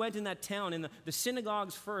everywhere he went in that town, in the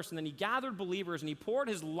synagogues first, and then he gathered believers and he poured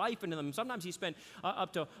his life into them. Sometimes he spent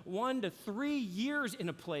up to 1 to 3 years in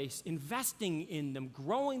a place, investing in them,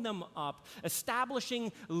 growing them up,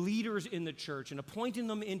 establishing leaders in the church, and appointing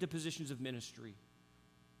them into positions of ministry.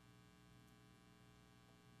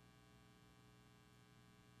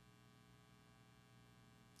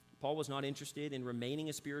 Paul was not interested in remaining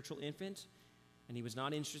a spiritual infant, and he was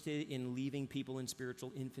not interested in leaving people in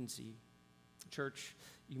spiritual infancy. Church,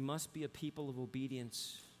 you must be a people of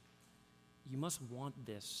obedience. You must want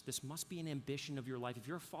this. This must be an ambition of your life. If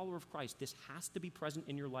you're a follower of Christ, this has to be present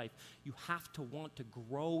in your life. You have to want to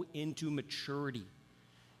grow into maturity.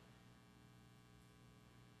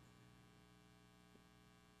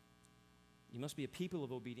 You must be a people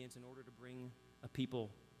of obedience in order to bring a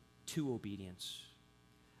people to obedience.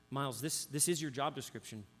 Miles, this is your job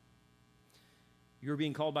description. You're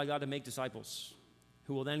being called by God to make disciples,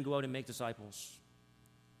 who will then go out and make disciples.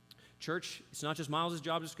 Church, it's not just Miles'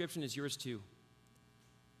 job description, it's yours too.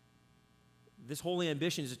 This holy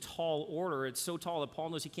ambition is a tall order. It's so tall that Paul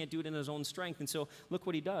knows he can't do it in his own strength. And so look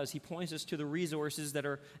what he does. He points us to the resources that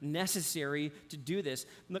are necessary to do this.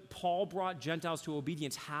 Look, Paul brought Gentiles to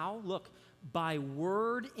obedience. How? Look, by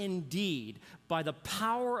word and deed, by the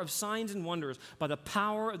power of signs and wonders, by the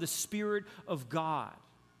power of the Spirit of God.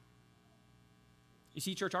 You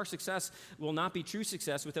see, church, our success will not be true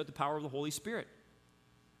success without the power of the Holy Spirit.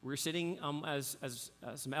 We're sitting as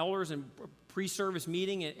some elders in pre-service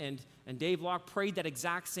meeting, and Dave Locke prayed that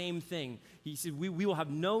exact same thing. He said, we will have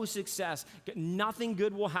no success. Nothing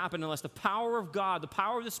good will happen unless the power of God, the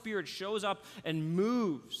power of the Spirit shows up and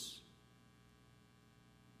moves.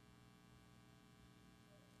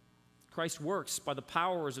 Christ works by the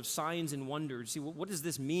powers of signs and wonders. See, what does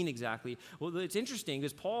this mean exactly? Well, it's interesting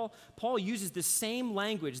because Paul uses the same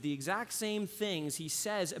language, the exact same things he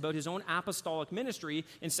says about his own apostolic ministry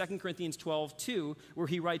in 2 Corinthians 12:2, where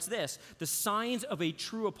he writes this: "The signs of a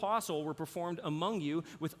true apostle were performed among you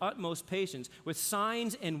with utmost patience, with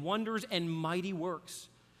signs and wonders and mighty works."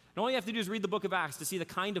 And all you have to do is read the book of Acts to see the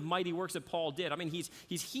kind of mighty works that Paul did. I mean,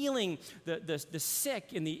 he's healing the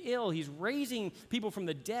sick and the ill. He's raising people from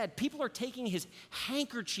the dead. People are taking his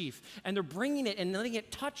handkerchief and they're bringing it and letting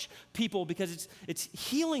it touch people because it's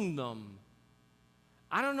healing them.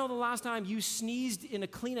 I don't know the last time you sneezed in a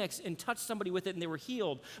Kleenex and touched somebody with it and they were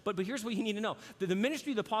healed. But here's what you need to know. The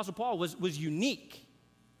ministry of the Apostle Paul was unique.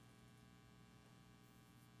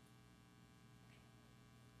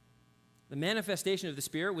 The manifestation of the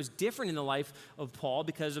Spirit was different in the life of Paul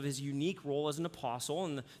because of his unique role as an apostle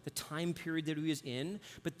and the time period that he was in.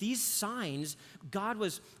 But these signs God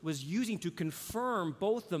was using to confirm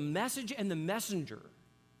both the message and the messenger.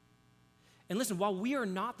 And listen, while we are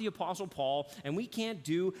not the Apostle Paul and we can't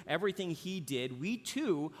do everything he did, we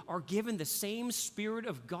too are given the same Spirit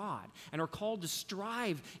of God and are called to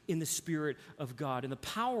strive in the Spirit of God, in the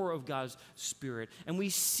power of God's Spirit. And we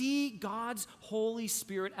see God's Holy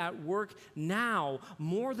Spirit at work now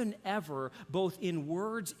more than ever, both in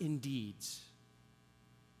words and deeds.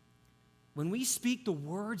 When we speak the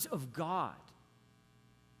words of God,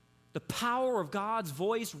 the power of God's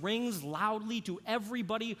voice rings loudly to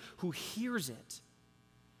everybody who hears it.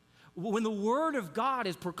 When the word of God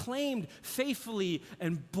is proclaimed faithfully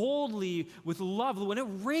and boldly with love, when it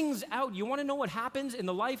rings out, you want to know what happens in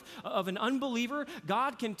the life of an unbeliever?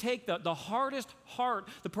 God can take the hardest heart,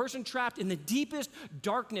 the person trapped in the deepest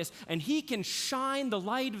darkness, and he can shine the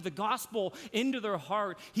light of the gospel into their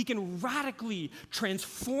heart. He can radically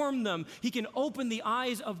transform them. He can open the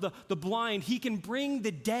eyes of the blind. He can bring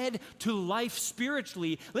the dead to life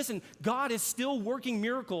spiritually. Listen, God is still working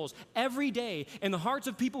miracles every day in the hearts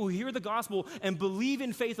of people who hear the gospel and believe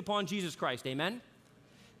in faith upon Jesus Christ. Amen?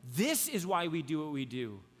 This is why we do what we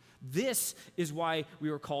do. This is why we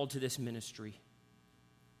are called to this ministry.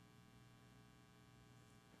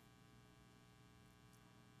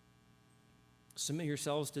 Submit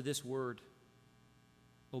yourselves to this word.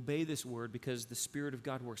 Obey this word because the Spirit of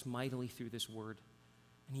God works mightily through this word.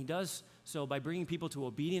 And he does so by bringing people to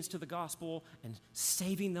obedience to the gospel and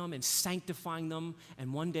saving them and sanctifying them.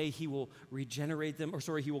 And one day he will regenerate them,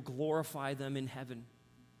 he will glorify them in heaven.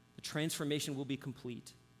 The transformation will be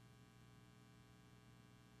complete.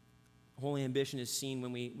 Holy ambition is seen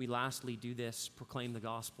when we lastly do this, proclaim the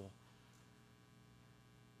gospel.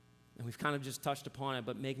 And we've kind of just touched upon it,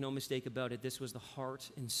 but make no mistake about it, this was the heart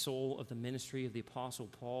and soul of the ministry of the Apostle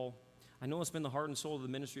Paul. I know it's been the heart and soul of the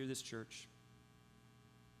ministry of this church.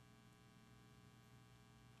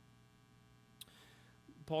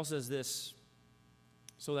 Paul says this,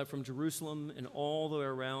 so that from Jerusalem and all the way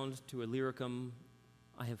around to Illyricum,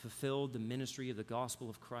 I have fulfilled the ministry of the gospel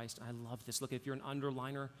of Christ. I love this. Look, if you're an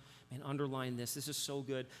underliner, man, underline this. This is so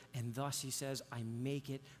good. And thus, he says, I make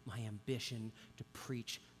it my ambition to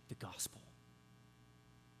preach the gospel.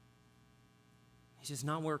 He says,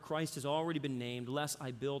 not where Christ has already been named, lest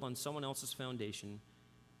I build on someone else's foundation.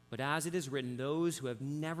 But as it is written, those who have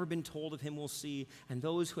never been told of him will see, and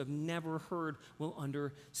those who have never heard will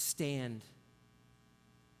understand.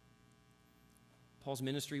 Paul's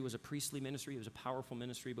ministry was a priestly ministry. It was a powerful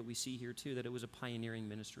ministry, but we see here too that it was a pioneering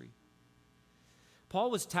ministry.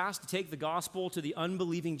 Paul was tasked to take the gospel to the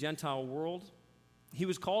unbelieving Gentile world. He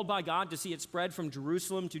was called by God to see it spread from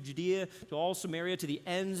Jerusalem to Judea to all Samaria to the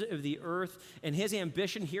ends of the earth. And his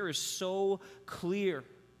ambition here is so clear.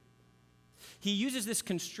 He uses this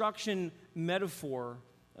construction metaphor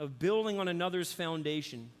of building on another's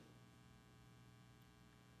foundation.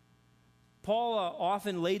 Paul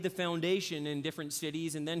often laid the foundation in different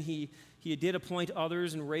cities, and then he did appoint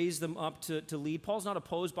others and raise them up to lead. Paul's not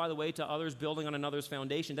opposed, by the way, to others building on another's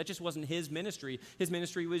foundation. That just wasn't his ministry. His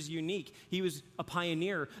ministry was unique. He was a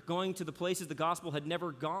pioneer, going to the places the gospel had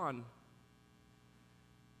never gone.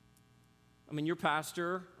 I mean, your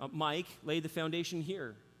pastor, Mike, laid the foundation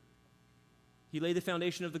here. He laid the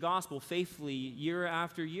foundation of the gospel faithfully, year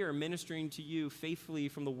after year, ministering to you faithfully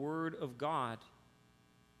from the Word of God.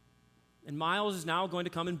 And Miles is now going to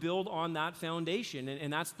come and build on that foundation.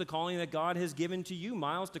 And that's the calling that God has given to you,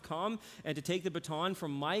 Miles, to come and to take the baton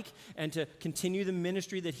from Mike and to continue the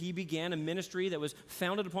ministry that he began, a ministry that was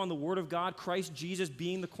founded upon the Word of God, Christ Jesus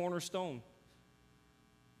being the cornerstone.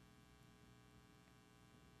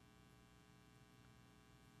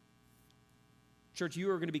 Church,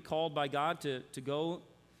 you are going to be called by God to go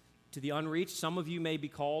to the unreached. Some of you may be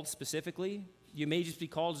called specifically You may just be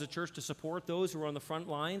called as a church to support those who are on the front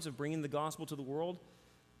lines of bringing the gospel to the world.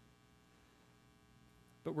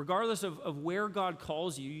 But regardless of where God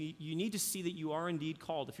calls you, you need to see that you are indeed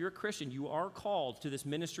called. If you're a Christian, you are called to this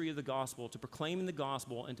ministry of the gospel, to proclaiming the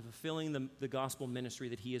gospel and to fulfilling the gospel ministry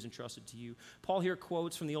that he has entrusted to you. Paul here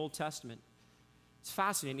quotes from the Old Testament. It's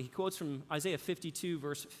fascinating. He quotes from Isaiah 52,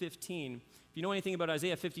 verse 15. If you know anything about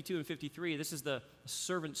Isaiah 52 and 53, this is the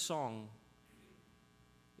servant song.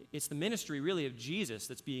 It's the ministry, really, of Jesus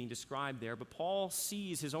that's being described there, but Paul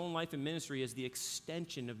sees his own life and ministry as the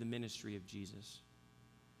extension of the ministry of Jesus.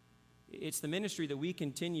 It's the ministry that we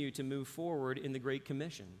continue to move forward in the Great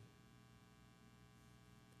Commission.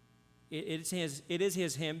 It is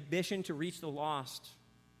his ambition to reach the lost.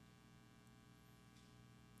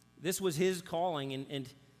 This was his calling, and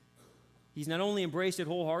he's not only embraced it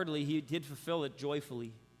wholeheartedly, he did fulfill it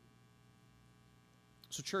joyfully.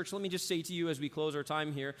 So, church, let me just say to you as we close our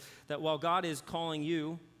time here that while God is calling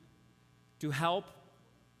you to help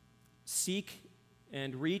seek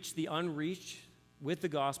and reach the unreached with the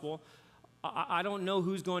gospel, I don't know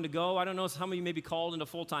who's going to go. I don't know. Some of you may be called into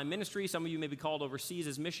full-time ministry. Some of you may be called overseas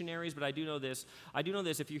as missionaries, but I do know this.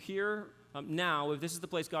 If you're here now, if this is the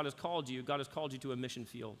place God has called you to a mission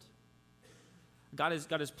field. God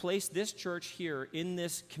has placed this church here in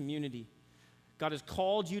this community. God has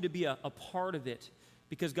called you to be a part of it,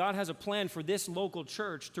 because God has a plan for this local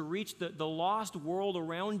church to reach the lost world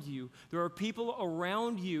around you. There are people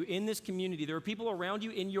around you in this community. There are people around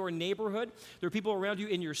you in your neighborhood. There are people around you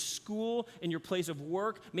in your school, in your place of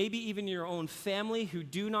work, maybe even in your own family who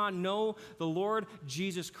do not know the Lord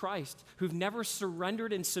Jesus Christ, who've never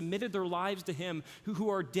surrendered and submitted their lives to him, who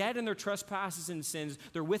are dead in their trespasses and sins.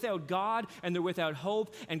 They're without God and they're without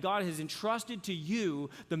hope, and God has entrusted to you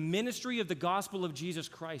the ministry of the gospel of Jesus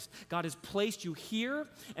Christ. God has placed you here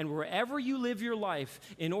and wherever you live your life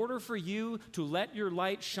in order for you to let your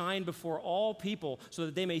light shine before all people so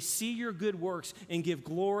that they may see your good works and give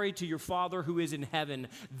glory to your Father who is in heaven.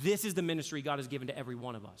 This is the ministry God has given to every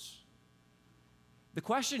one of us. The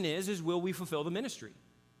question is will we fulfill the ministry?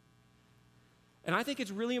 And I think it's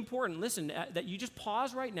really important, listen, that you just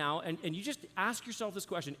pause right now and you just ask yourself this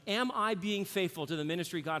question: am I being faithful to the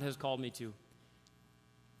ministry God has called me to?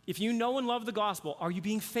 If you know and love the gospel, are you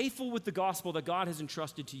being faithful with the gospel that God has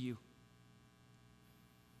entrusted to you?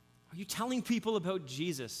 Are you telling people about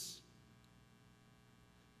Jesus?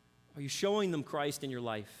 Are you showing them Christ in your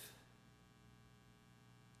life?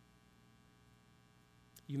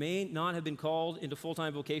 You may not have been called into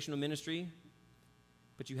full-time vocational ministry,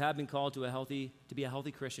 but you have been called to be a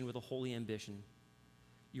healthy Christian with a holy ambition.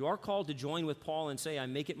 You are called to join with Paul and say, I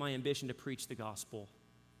make it my ambition to preach the gospel.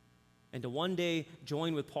 And to one day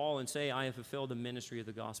join with Paul and say, I have fulfilled the ministry of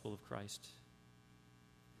the gospel of Christ.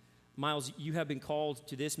 Miles, you have been called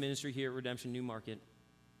to this ministry here at Redemption Newmarket.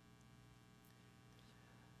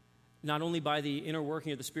 Not only by the inner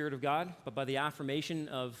working of the Spirit of God, but by the affirmation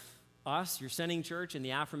of us, your sending church, and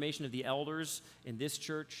the affirmation of the elders in this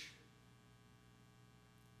church.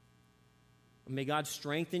 May God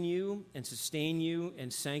strengthen you and sustain you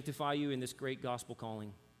and sanctify you in this great gospel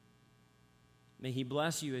calling. May he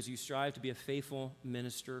bless you as you strive to be a faithful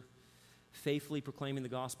minister, faithfully proclaiming the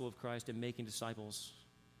gospel of Christ and making disciples.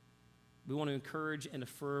 We want to encourage and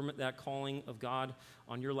affirm that calling of God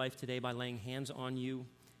on your life today by laying hands on you,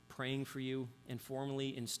 praying for you, and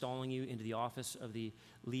formally installing you into the office of the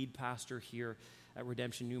lead pastor here at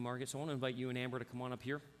Redemption Newmarket. So I want to invite you and Amber to come on up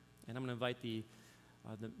here, and I'm going to invite the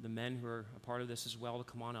men who are a part of this as well to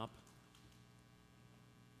come on up.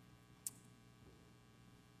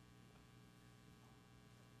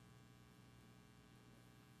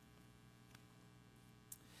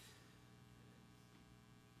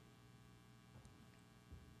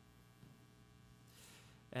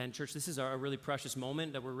 And church, this is a really precious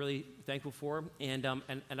moment that we're really thankful for. And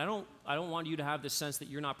I don't want you to have the sense that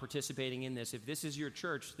you're not participating in this. If this is your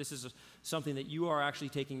church, this is something that you are actually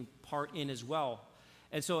taking part in as well.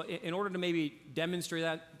 And so in order to maybe demonstrate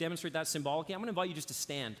that symbolically, I'm going to invite you just to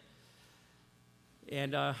stand.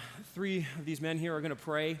 And 3 of these men here are going to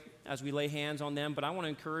pray as we lay hands on them. But I want to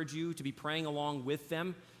encourage you to be praying along with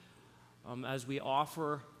them as we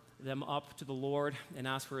offer them up to the Lord and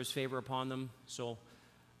ask for his favor upon them. So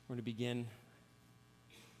we're going to begin.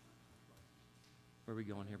 Where are we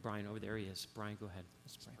going here? Brian, over there he is. Brian, go ahead.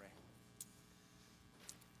 Let's pray.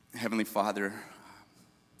 Heavenly Father,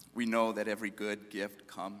 we know that every good gift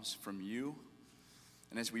comes from you.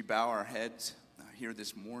 And as we bow our heads here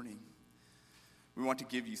this morning, we want to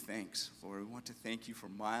give you thanks, Lord. We want to thank you for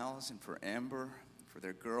Miles and for Amber, and for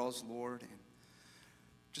their girls, Lord. And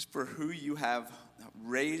just for who you have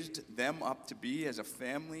raised them up to be as a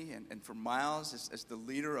family, and for Miles as the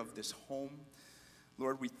leader of this home.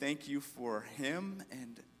 Lord, we thank you for him,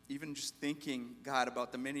 and even just thinking, God,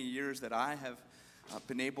 about the many years that I have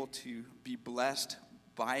been able to be blessed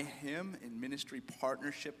by him in ministry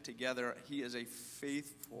partnership together. He is a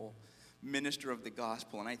faithful minister of the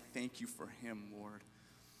gospel, and I thank you for him, Lord.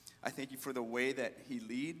 I thank you for the way that he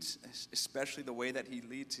leads, especially the way that he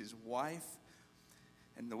leads his wife,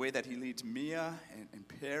 and the way that he leads Mia and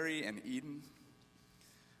Perry and Eden.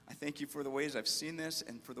 I thank you for the ways I've seen this,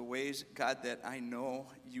 and for the ways, God, that I know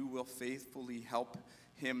you will faithfully help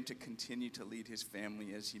him to continue to lead his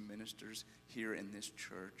family as he ministers here in this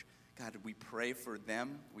church. God, we pray for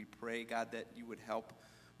them. We pray, God, that you would help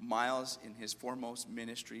Miles in his foremost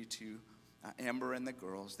ministry to Amber and the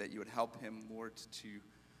girls, that you would help him, Lord,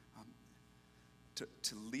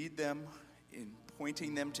 to lead them in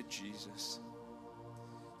pointing them to Jesus.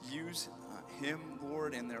 Use him,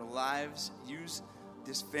 Lord, in their lives. Use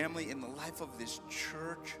this family in the life of this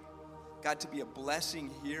church, God, to be a blessing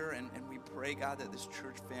here. And we pray, God, that this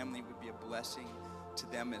church family would be a blessing to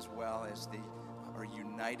them as well, as they are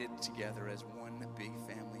united together as one big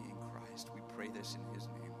family in Christ. We pray this in his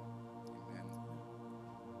name. Amen.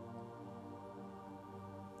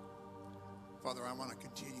 Father, I want to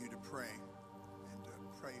continue to pray, and to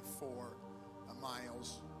pray for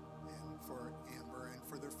Miles and for Amber and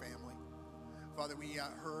for their family. Father, we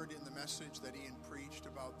heard in the message that Ian preached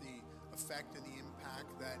about the effect and the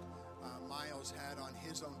impact that Miles had on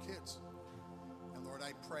his own kids. And Lord,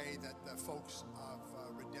 I pray that the folks of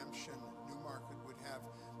Redemption Newmarket would have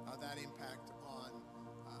that impact on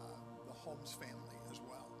the Holmes family as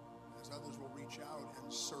well. As others will reach out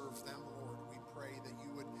and serve them, Lord, we pray that you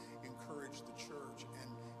would encourage the church and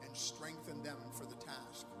strengthen them for the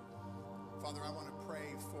task. Father, I want to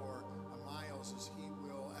pray for Miles as he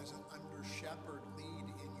will, as an under-shepherd, lead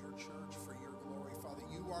in your church for your glory. Father,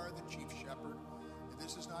 you are the chief shepherd. And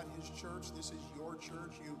this is not his church. This is your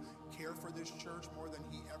church. You care for this church more than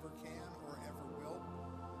he ever can or ever will.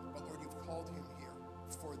 But Lord, you've called him here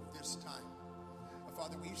for this time.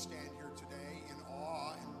 Father, we stand here today in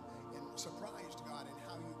awe and surprised, God, in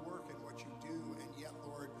how you work and what you do. And yet,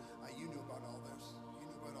 Lord, you knew about all this. You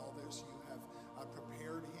knew about all this. You have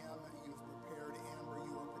prepared him. You've prepared Amber.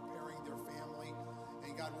 You are preparing their family.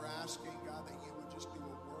 And God, we're asking, God, that you would just do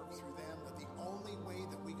a work through them. That the only way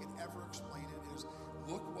that we can ever explain it is,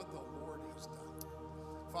 look what the Lord has done.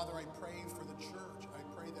 Father, I pray for the church. I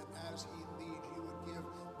pray that as he leads, you would give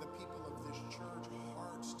the people of this church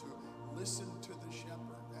hearts to listen to the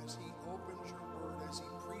shepherd as he opens your word, as he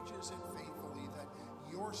preaches it faithfully, that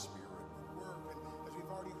your spirit would work. And as we've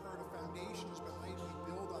already heard of foundations, but lately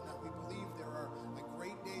build on that. We believe there are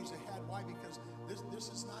great days ahead. Why? Because this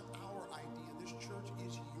is not our idea. This church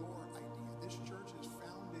is your idea. This church is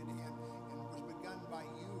founded and was begun by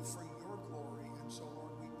you for your glory. And so,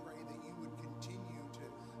 Lord, we pray that you would continue to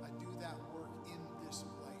do that work in this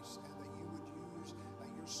place, and that you would use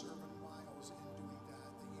your servant Miles in doing that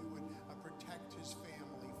you would protect his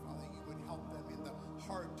family, Father. You would help them in the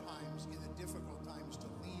hard times, in the difficult times, to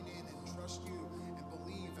lean in and trust you and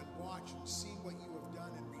believe and watch and see what you have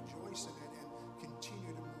done and rejoice in it and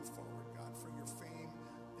continue to move forward, God, for your fame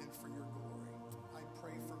and for your glory. I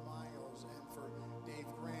pray for Miles and for Dave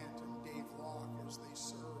Grant and Dave Locke as they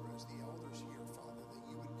serve as the elders here, Father, that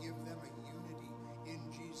you would give them a unity in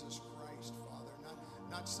Jesus Christ, Father.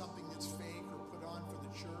 Not something that's fake or put on for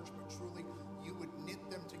the church, but truly you would knit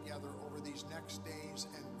them together over these next days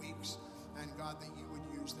and weeks, and God, that you would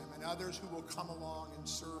use them, and others who will come along and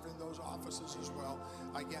serve in those offices as well,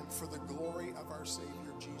 again, for the glory of our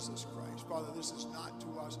Savior, Jesus Christ. Father, this is not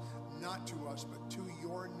to us, but to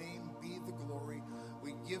your name be the glory.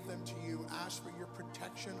 We give them to you, ask for your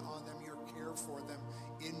protection on them, your care for them,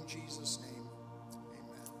 in Jesus' name.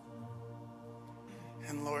 Amen.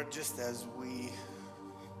 And Lord, just as we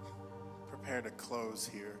prepare to close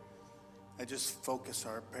here, I just focus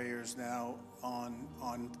our prayers now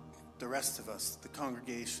on the rest of us, the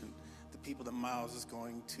congregation, the people that Miles is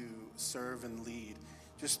going to serve and lead.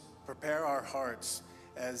 Just prepare our hearts.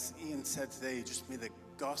 As Ian said today, just may the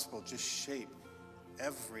gospel just shape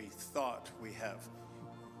every thought we have.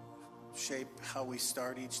 Shape how we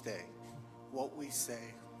start each day, what we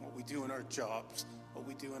say, what we do in our jobs, what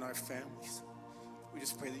we do in our families. We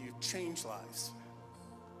just pray that you change lives.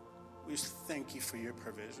 We just thank you for your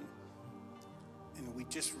provision. And we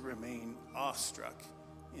just remain awestruck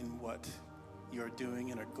in what you're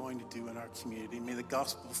doing and are going to do in our community. May the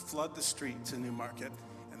gospel flood the streets in Newmarket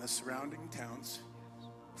and the surrounding towns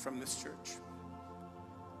from this church.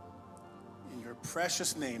 In your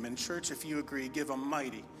precious name. And church, if you agree, give a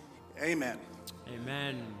mighty amen.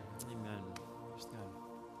 Amen. Amen.